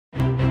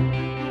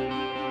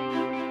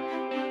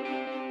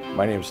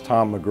My name is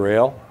Tom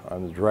McGrail.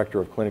 I'm the Director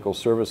of Clinical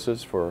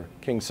Services for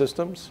King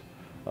Systems.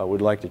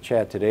 We'd like to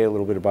chat today a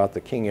little bit about the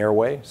King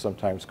Airway,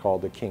 sometimes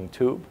called the King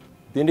Tube.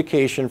 The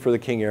indication for the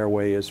King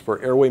Airway is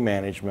for airway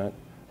management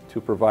to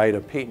provide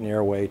a patent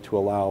airway to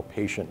allow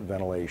patient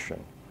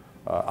ventilation.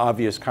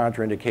 Obvious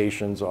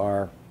contraindications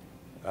are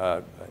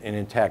an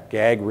intact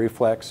gag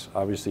reflex.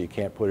 Obviously you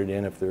can't put it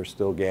in if they're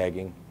still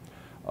gagging,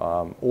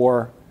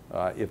 or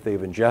if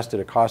they've ingested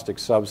a caustic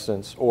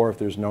substance, or if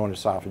there's known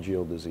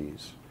esophageal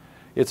disease.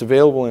 It's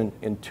available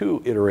in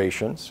two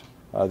iterations.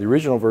 The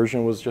original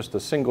version was just a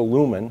single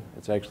lumen.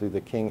 It's actually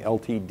the King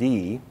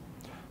LTS-D,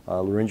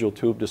 laryngeal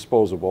tube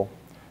disposable.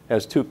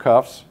 Has two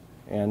cuffs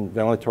and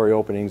ventilatory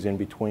openings in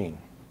between.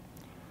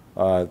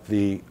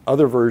 The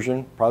other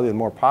version, probably the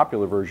more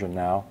popular version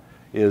now,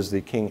 is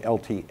the King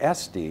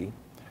LTS-D,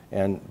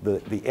 and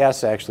the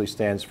S actually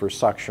stands for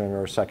suction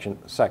or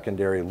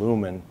secondary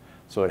lumen,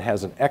 so it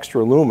has an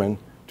extra lumen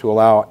to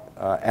allow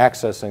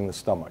accessing the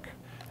stomach.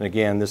 And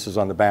again, this is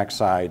on the back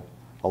side,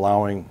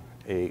 allowing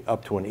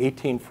up to an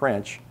 18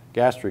 French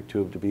gastric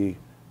tube to be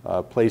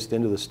placed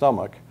into the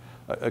stomach,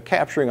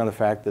 capturing on the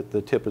fact that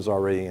the tip is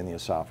already in the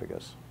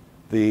esophagus.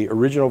 The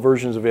original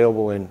version is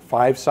available in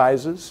 5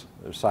 sizes.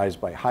 They're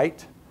sized by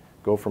height,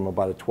 go from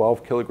about a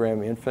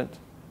 12-kilogram infant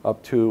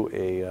up to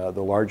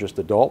the largest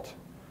adult.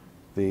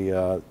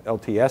 The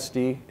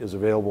LTS-D is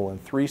available in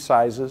 3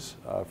 sizes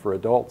for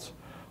adults.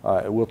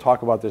 We'll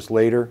talk about this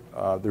later.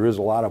 There is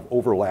a lot of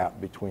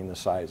overlap between the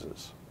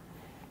sizes.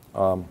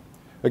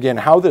 Again,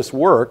 how this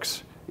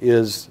works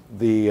is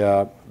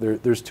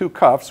there's 2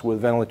 cuffs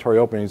with ventilatory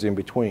openings in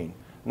between,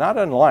 not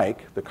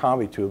unlike the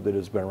combi tube that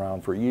has been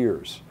around for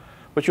years.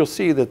 But you'll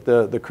see that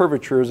the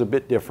curvature is a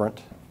bit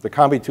different. The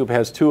combi tube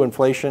has 2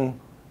 inflation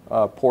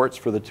ports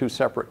for the 2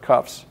 separate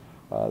cuffs.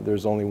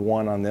 There's only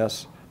 1 on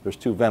this. There's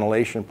 2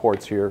 ventilation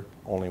ports here,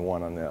 only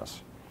 1 on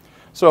this.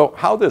 So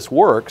how this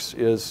works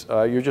is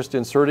you're just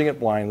inserting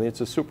it blindly.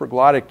 It's a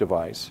supraglottic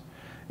device,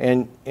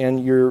 and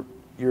you're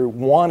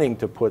wanting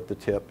to put the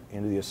tip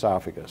into the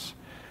esophagus.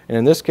 And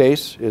in this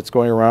case, it's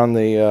going around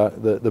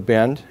the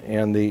bend,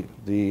 and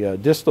the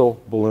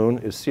distal balloon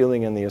is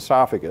sealing in the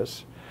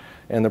esophagus,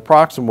 and the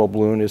proximal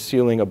balloon is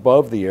sealing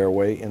above the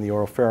airway in the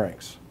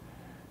oropharynx.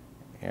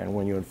 And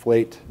when you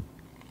inflate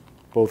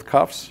both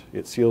cuffs,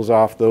 it seals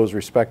off those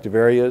respective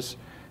areas,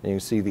 and you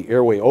can see the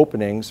airway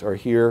openings are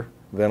here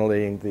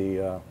ventilating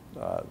the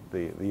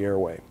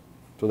airway.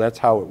 So that's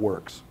how it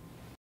works.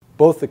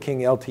 Both the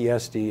King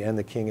LTS-D and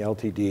the King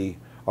LTS-D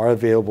are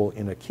available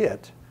in a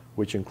kit,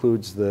 which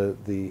includes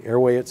the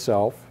airway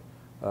itself,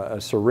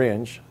 a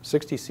syringe,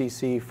 60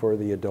 cc for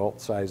the adult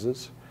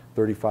sizes,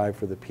 35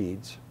 for the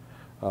peds,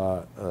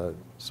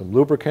 some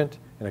lubricant,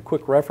 and a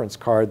quick reference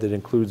card that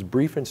includes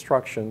brief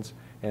instructions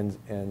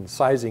and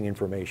sizing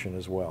information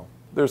as well.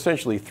 There are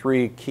essentially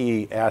 3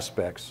 key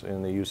aspects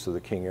in the use of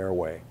the King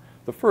Airway.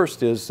 The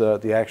first is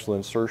the actual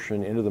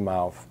insertion into the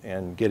mouth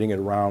and getting it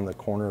around the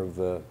corner of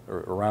or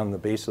around the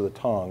base of the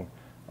tongue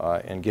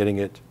and getting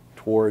it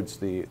towards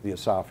the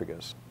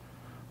esophagus.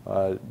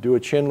 Do a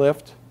chin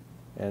lift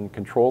and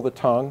control the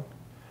tongue.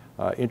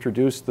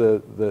 Introduce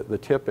the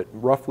tip at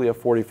roughly a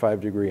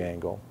 45-degree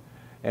angle.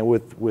 And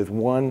with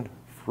one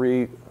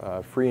free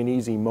and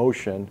easy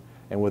motion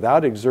and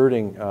without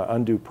exerting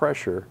undue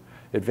pressure,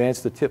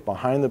 advance the tip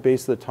behind the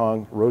base of the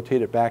tongue,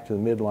 rotate it back to the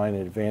midline,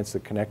 and advance the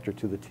connector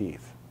to the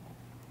teeth.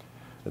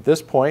 At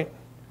this point,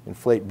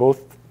 inflate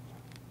both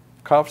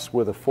cuffs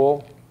with a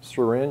full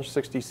syringe,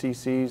 60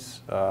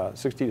 cc's,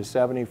 60 to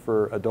 70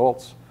 for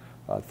adults,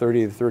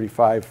 30 to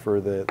 35 for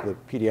the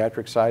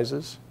pediatric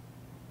sizes.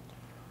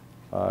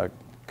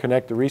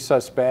 Connect the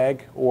resus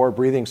bag or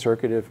breathing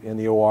circuit in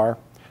the OR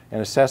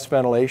and assess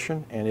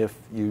ventilation. And if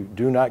you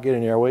do not get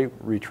an airway,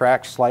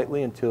 retract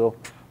slightly until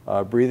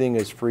breathing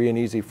is free and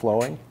easy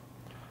flowing.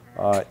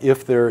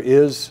 If there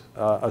is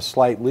a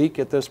slight leak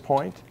at this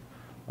point,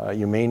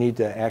 you may need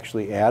to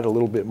actually add a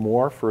little bit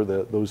more for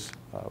those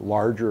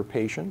larger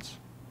patients.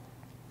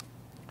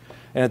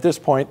 And at this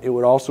point, it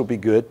would also be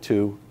good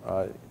to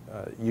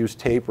use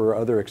tape or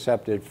other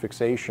accepted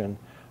fixation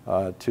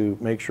to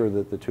make sure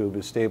that the tube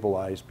is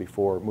stabilized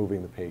before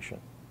moving the patient.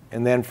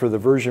 And then for the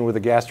version with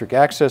the gastric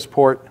access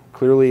port,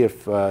 clearly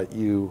if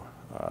you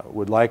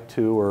would like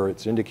to, or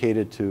it's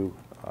indicated to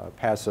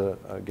pass a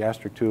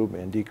gastric tube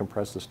and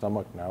decompress the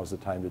stomach, now is the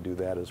time to do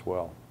that as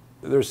well.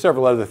 There's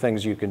several other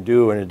things you can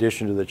do in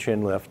addition to the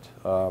chin lift.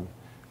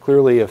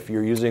 Clearly, if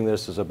you're using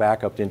this as a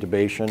backup to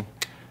intubation,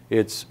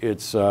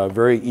 it's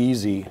very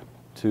easy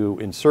to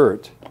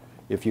insert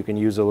if you can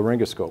use a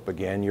laryngoscope.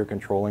 Again, you're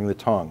controlling the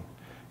tongue.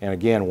 And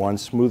again, one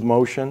smooth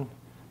motion,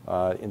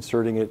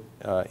 inserting it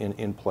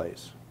in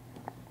place.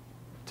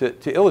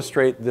 To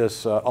illustrate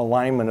this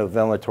alignment of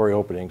ventilatory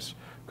openings,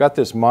 I've got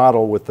this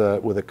model with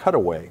a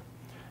cutaway.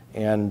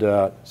 And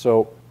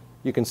so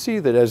you can see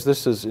that as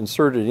this is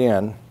inserted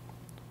in,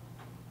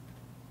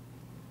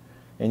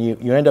 and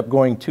you end up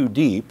going too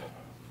deep,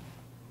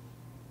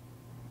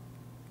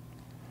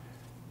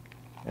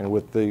 and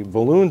with the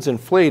balloons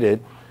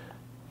inflated,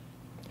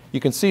 you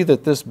can see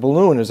that this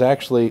balloon is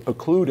actually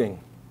occluding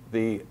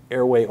the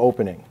airway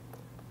opening.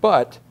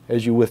 But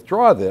as you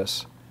withdraw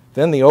this,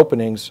 then the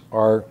openings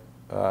are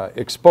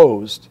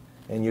exposed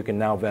and you can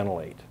now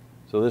ventilate.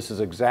 So this is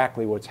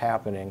exactly what's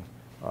happening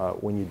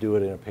when you do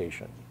it in a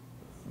patient.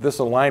 This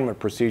alignment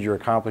procedure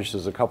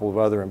accomplishes a couple of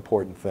other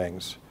important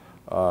things.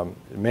 I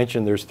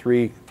mentioned there's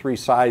three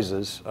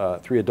sizes,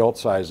 three adult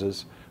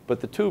sizes, but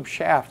the tube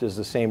shaft is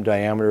the same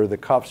diameter, the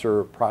cuffs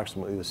are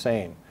approximately the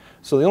same.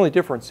 So the only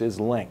difference is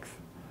length.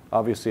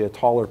 Obviously a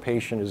taller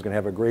patient is going to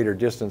have a greater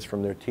distance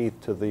from their teeth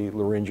to the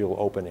laryngeal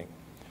opening.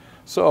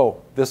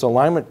 So this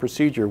alignment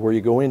procedure where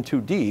you go in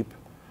too deep,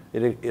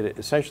 it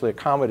essentially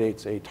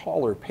accommodates a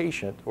taller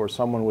patient or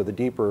someone with a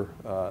deeper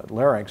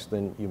larynx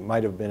than you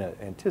might have been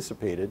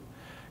anticipated.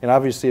 And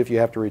obviously if you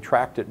have to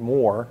retract it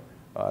more,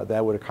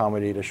 that would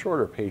accommodate a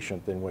shorter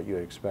patient than what you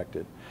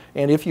expected.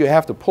 And if you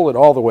have to pull it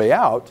all the way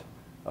out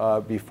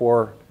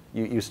before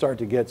you start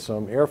to get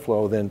some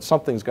airflow, then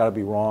something's got to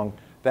be wrong.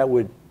 That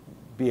would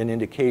be an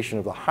indication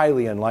of the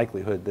highly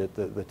unlikelihood that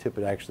the tip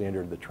had actually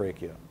entered the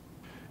trachea.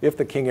 If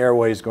the King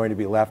Airway is going to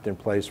be left in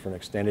place for an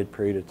extended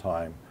period of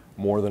time,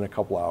 more than a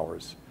couple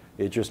hours,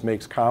 it just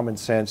makes common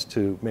sense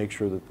to make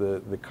sure that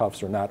the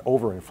cuffs are not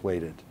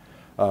overinflated.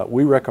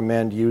 We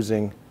recommend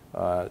using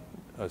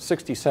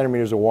 60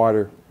 centimeters of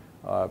water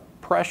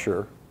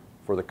pressure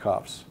for the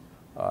cuffs.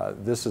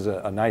 This is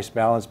a nice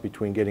balance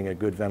between getting a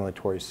good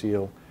ventilatory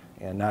seal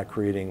and not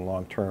creating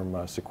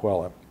long-term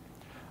sequelae.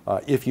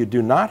 If you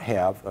do not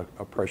have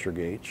a pressure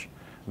gauge,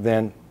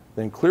 then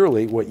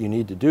clearly what you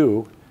need to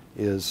do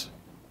is,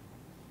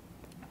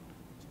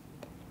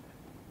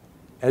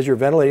 as you're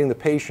ventilating the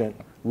patient,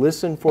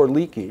 listen for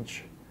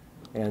leakage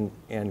and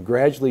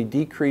gradually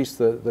decrease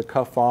the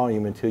cuff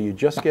volume until you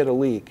just get a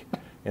leak,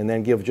 and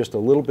then give just a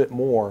little bit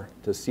more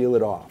to seal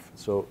it off.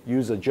 So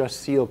use a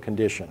just seal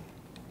condition.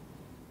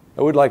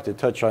 I would like to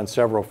touch on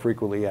several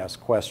frequently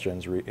asked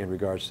questions in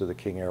regards to the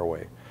King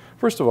Airway.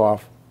 First of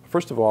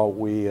all,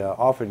 we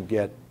often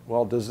get,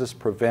 well, does this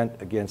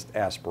prevent against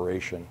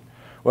aspiration?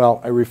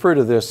 Well, I refer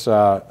to this,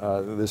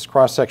 this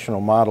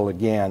cross-sectional model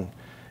again,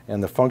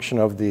 and the function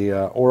of the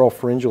oral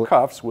pharyngeal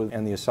cuffs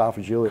and the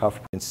esophageal cuff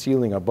and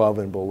sealing above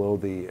and below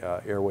the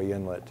airway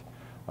inlet.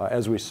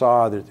 As we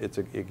saw,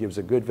 it gives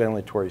a good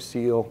ventilatory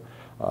seal.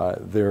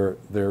 There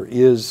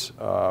is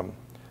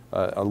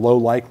a low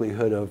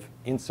likelihood of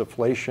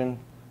insufflation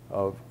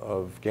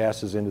of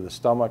gases into the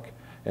stomach,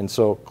 and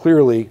so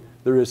clearly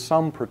there is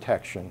some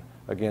protection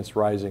against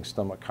rising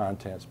stomach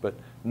contents, but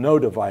no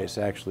device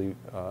actually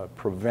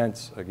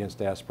prevents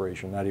against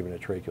aspiration, not even a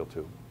tracheal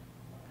tube.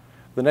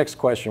 The next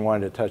question I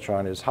wanted to touch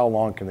on is how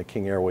long can the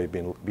King Airway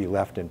be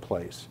left in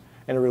place?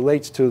 And it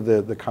relates to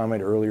the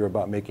comment earlier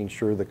about making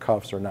sure the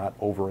cuffs are not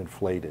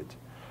overinflated.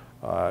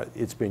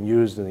 It's been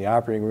used in the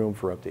operating room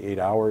for up to 8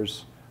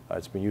 hours.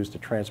 It's been used to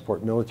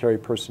transport military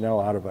personnel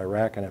out of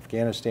Iraq and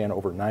Afghanistan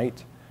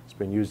overnight. It's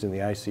been used in the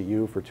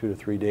ICU for 2 to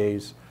 3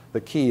 days.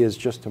 The key is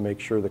just to make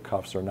sure the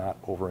cuffs are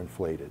not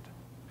overinflated.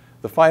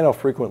 The final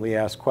frequently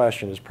asked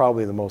question is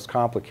probably the most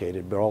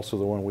complicated, but also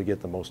the one we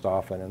get the most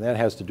often, and that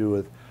has to do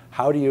with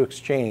how do you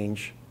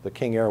exchange the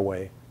King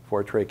Airway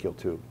for a tracheal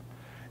tube?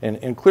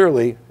 And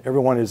clearly,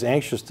 everyone is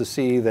anxious to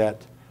see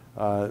that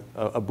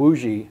a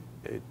bougie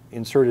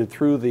inserted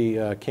through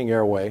the King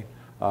Airway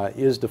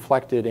is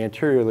deflected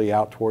anteriorly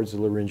out towards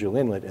the laryngeal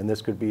inlet, and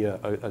this could be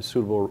a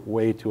suitable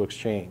way to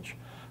exchange.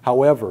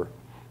 However,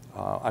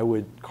 I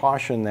would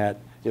caution that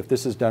if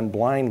this is done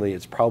blindly,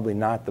 it's probably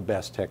not the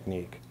best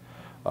technique.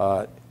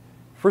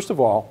 First of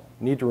all,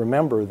 you need to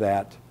remember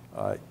that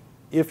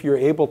if you're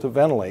able to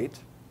ventilate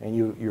and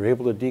you're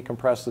able to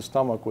decompress the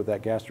stomach with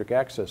that gastric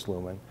access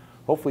lumen,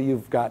 hopefully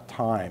you've got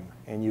time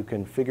and you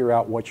can figure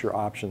out what your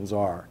options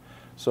are.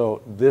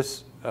 So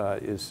this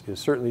is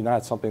certainly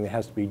not something that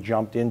has to be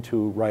jumped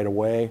into right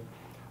away.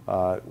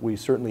 We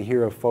certainly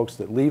hear of folks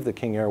that leave the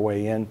King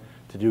Airway in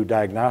to do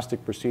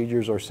diagnostic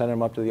procedures or send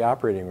them up to the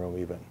operating room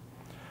even.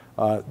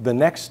 The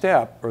next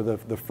step, or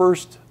the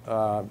first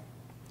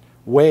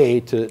way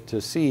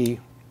to see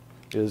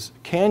is,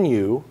 can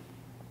you,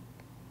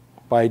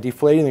 by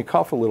deflating the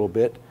cuff a little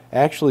bit,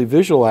 actually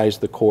visualize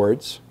the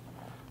cords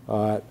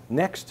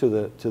next to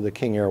the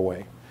King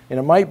Airway? And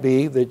it might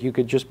be that you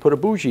could just put a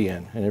bougie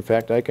in, and in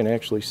fact I can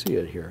actually see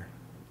it here.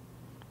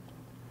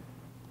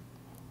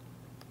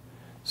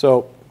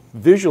 So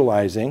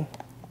visualizing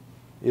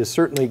is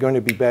certainly going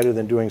to be better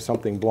than doing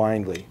something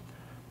blindly.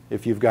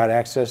 If you've got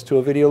access to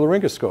a video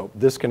laryngoscope,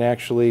 this can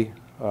actually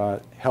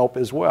help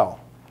as well.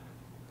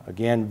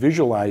 Again,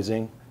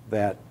 visualizing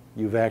that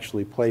you've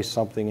actually placed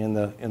something in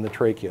the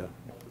trachea.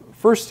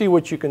 First, see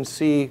what you can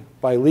see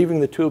by leaving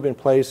the tube in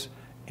place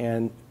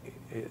and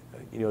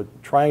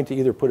trying to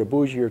either put a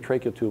bougie or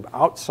tracheal tube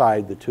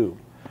outside the tube.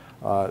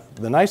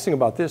 The nice thing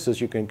about this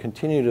is you can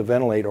continue to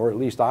ventilate or at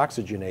least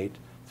oxygenate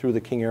through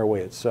the King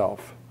Airway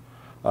itself.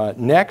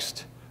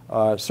 Next,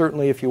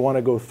 certainly if you want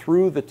to go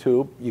through the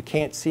tube, you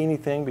can't see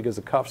anything because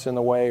the cuff's in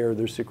the way or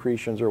there's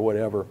secretions or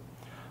whatever.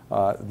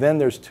 Then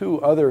there's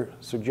two other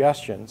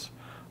suggestions.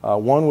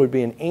 One would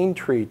be an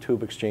Aintree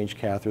tube exchange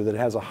catheter that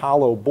has a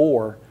hollow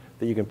bore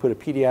that you can put a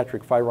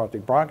pediatric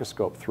fiberoptic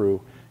bronchoscope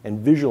through and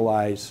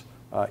visualize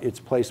its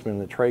placement in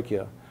the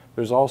trachea.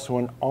 There's also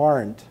an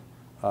ARNT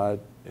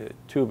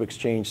tube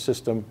exchange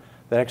system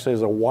that actually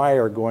has a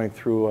wire going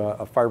through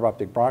a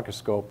fiberoptic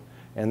bronchoscope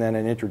and then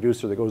an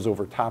introducer that goes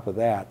over top of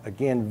that,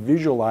 again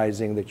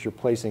visualizing that you're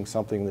placing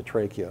something in the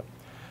trachea.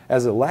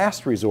 As a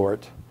last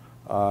resort,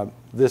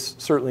 this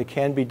certainly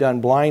can be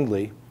done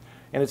blindly,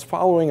 and it's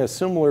following a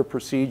similar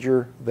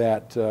procedure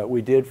that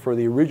we did for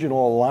the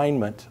original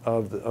alignment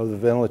of the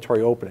ventilatory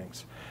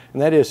openings.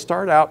 And that is,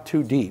 start out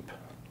too deep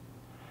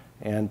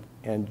and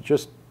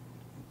just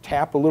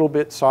tap a little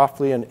bit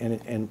softly,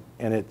 and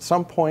at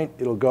some point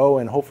it'll go,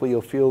 and hopefully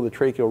you'll feel the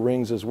tracheal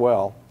rings as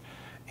well.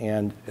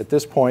 And at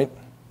this point,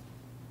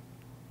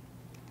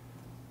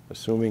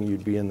 assuming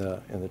you'd be in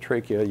the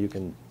trachea, you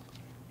can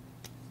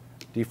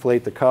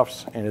deflate the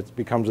cuffs, and it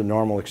becomes a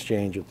normal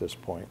exchange at this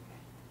point.